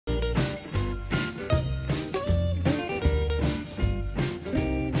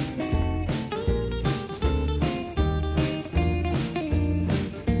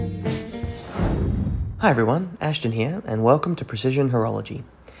Hi everyone, Ashton here, and welcome to Precision Horology.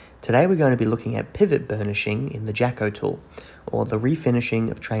 Today we're going to be looking at pivot burnishing in the JACO tool, or the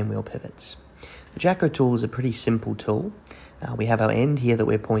refinishing of train wheel pivots. The JACO tool is a pretty simple tool. We have our end here that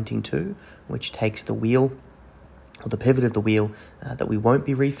we're pointing to, which takes the wheel, or the pivot of the wheel that we won't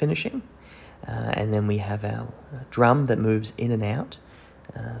be refinishing, and then we have our drum that moves in and out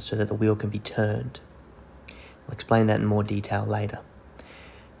so that the wheel can be turned. I'll explain that in more detail later.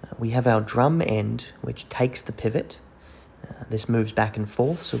 We have our drum end, which takes the pivot. This moves back and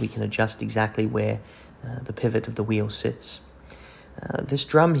forth so we can adjust exactly where the pivot of the wheel sits. This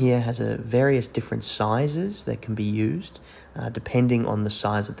drum here has various different sizes that can be used depending on the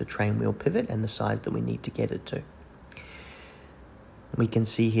size of the train wheel pivot and the size that we need to get it to. We can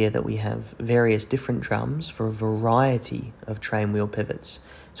see here that we have various different drums for a variety of train wheel pivots.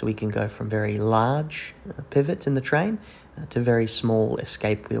 So we can go from very large pivots in the train to very small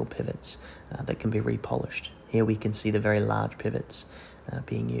escape wheel pivots that can be repolished. Here we can see the very large pivots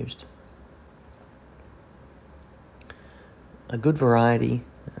being used. A good variety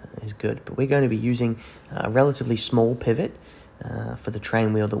is good, but we're going to be using a relatively small pivot for the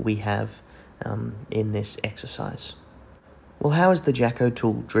train wheel that we have in this exercise. Well, how is the JACO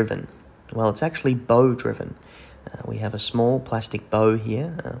tool driven? Well, it's actually bow driven. We have a small plastic bow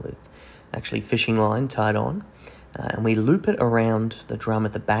here with actually fishing line tied on, and we loop it around the drum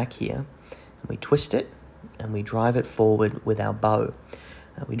at the back here, and we twist it and we drive it forward with our bow.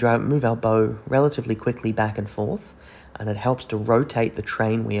 We move our bow relatively quickly back and forth, and it helps to rotate the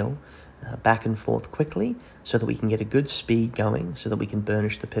train wheel back and forth quickly so that we can get a good speed going so that we can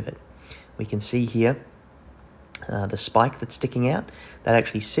burnish the pivot. We can see here the spike that's sticking out, that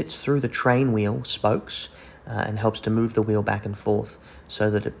actually sits through the train wheel spokes and helps to move the wheel back and forth so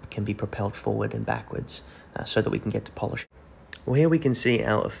that it can be propelled forward and backwards so that we can get to polish. Well, here we can see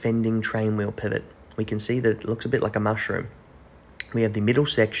our offending train wheel pivot. We can see that it looks a bit like a mushroom. We have the middle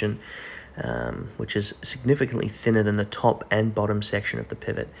section, which is significantly thinner than the top and bottom section of the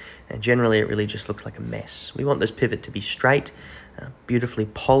pivot, and generally it really just looks like a mess. We want this pivot to be straight, beautifully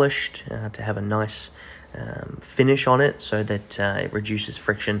polished, to have a nice finish on it so that it reduces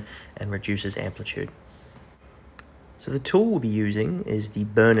friction and reduces amplitude. So the tool we'll be using is the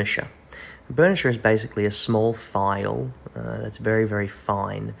burnisher. The burnisher is basically a small file that's very, very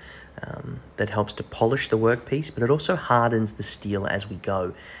fine that helps to polish the workpiece, but it also hardens the steel as we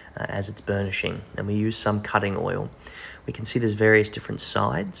go, as it's burnishing, and we use some cutting oil. We can see there's various different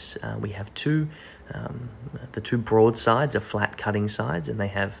sides. We have the two broad sides are flat cutting sides, and they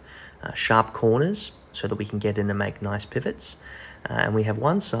have sharp corners so that we can get in and make nice pivots. And we have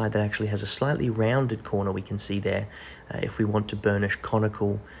one side that actually has a slightly rounded corner we can see there if we want to burnish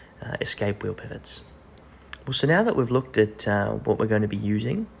conical escape wheel pivots. Well, so now that we've looked at what we're going to be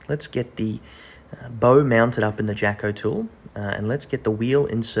using, let's get the bow mounted up in the JACO tool and let's get the wheel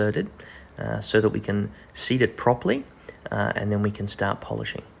inserted so that we can seat it properly and then we can start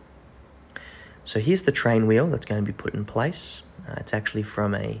polishing. So here's the train wheel that's going to be put in place. It's actually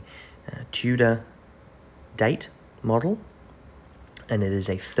from a Tudor date model, and it is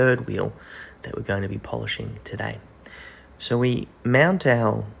a third wheel that we're going to be polishing today. So we mount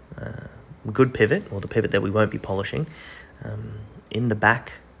our good pivot, or the pivot that we won't be polishing, in the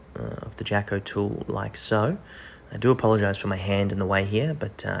back of the JACO tool like so. I do apologize for my hand in the way here,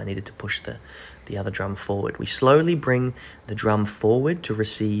 but I needed to push the other drum forward. We slowly bring the drum forward to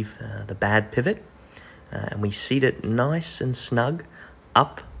receive the bad pivot, and we seat it nice and snug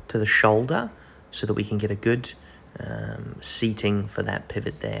up to the shoulder so that we can get a good seating for that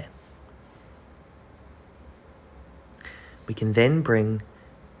pivot there. We can then bring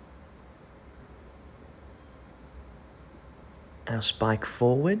our spike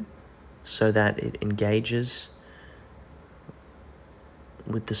forward so that it engages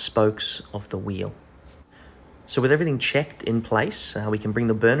with the spokes of the wheel. So with everything checked in place, we can bring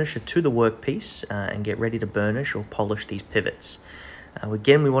the burnisher to the workpiece and get ready to burnish or polish these pivots.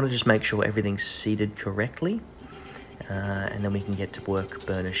 Again, we want to just make sure everything's seated correctly, and then we can get to work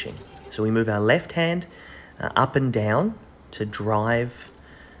burnishing. So we move our left hand up and down to drive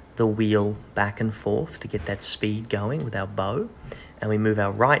the wheel back and forth to get that speed going with our bow, and we move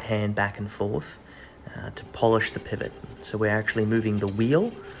our right hand back and forth to polish the pivot. So we're actually moving the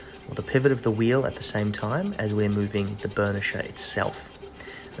wheel, or the pivot of the wheel, at the same time as we're moving the burnisher itself.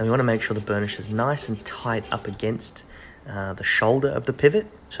 Now we want to make sure the burnisher is nice and tight up against the shoulder of the pivot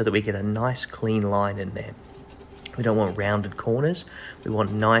so that we get a nice clean line in there. We don't want rounded corners, we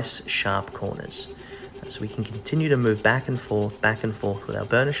want nice sharp corners. So we can continue to move back and forth with our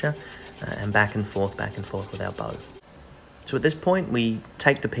burnisher and back and forth with our bow. So at this point, we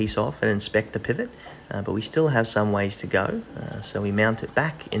take the piece off and inspect the pivot, but we still have some ways to go. So we mount it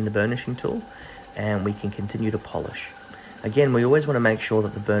back in the burnishing tool, and we can continue to polish. Again, we always want to make sure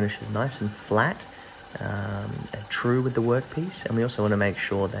that the burnish is nice and flat and true with the workpiece, and we also want to make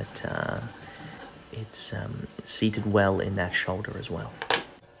sure that it's seated well in that shoulder as well.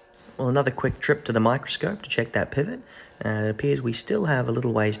 Well, another quick trip to the microscope to check that pivot. It appears we still have a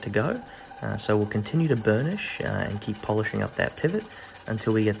little ways to go, so we'll continue to burnish and keep polishing up that pivot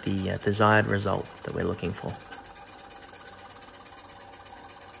until we get the desired result that we're looking for.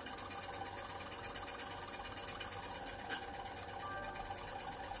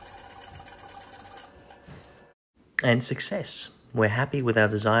 And success. We're happy with our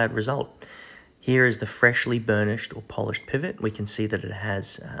desired result. Here is the freshly burnished or polished pivot. We can see that it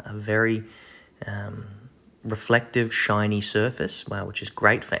has a very reflective, shiny surface, which is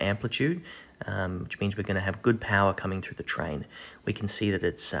great for amplitude, which means we're going to have good power coming through the train. We can see that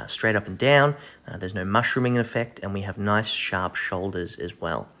it's straight up and down, there's no mushrooming effect, and we have nice sharp shoulders as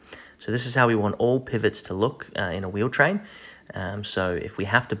well. So this is how we want all pivots to look in a wheel train. So if we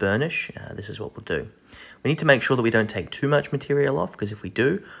have to burnish, this is what we'll do. We need to make sure that we don't take too much material off, because if we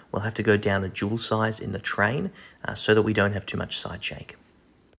do, we'll have to go down a jewel size in the train so that we don't have too much side shake.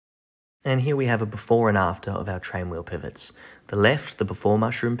 And here we have a before and after of our train wheel pivots. The left, the before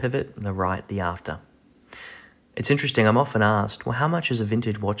mushroom pivot, and the right, the after. It's interesting, I'm often asked, well, how much is a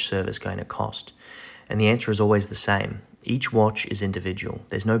vintage watch service going to cost? And the answer is always the same. Each watch is individual.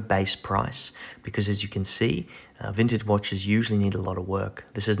 There's no base price because, as you can see, vintage watches usually need a lot of work.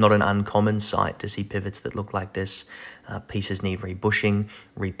 This is not an uncommon sight to see pivots that look like this. Pieces need rebushing,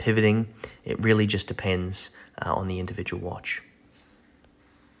 repivoting. It really just depends on the individual watch.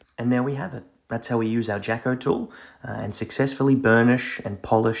 And there we have it. That's how we use our JACO tool and successfully burnish and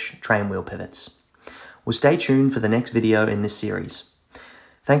polish train wheel pivots. Well, stay tuned for the next video in this series.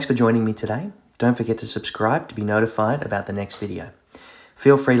 Thanks for joining me today. Don't forget to subscribe to be notified about the next video.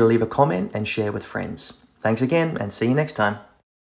 Feel free to leave a comment and share with friends. Thanks again, and see you next time.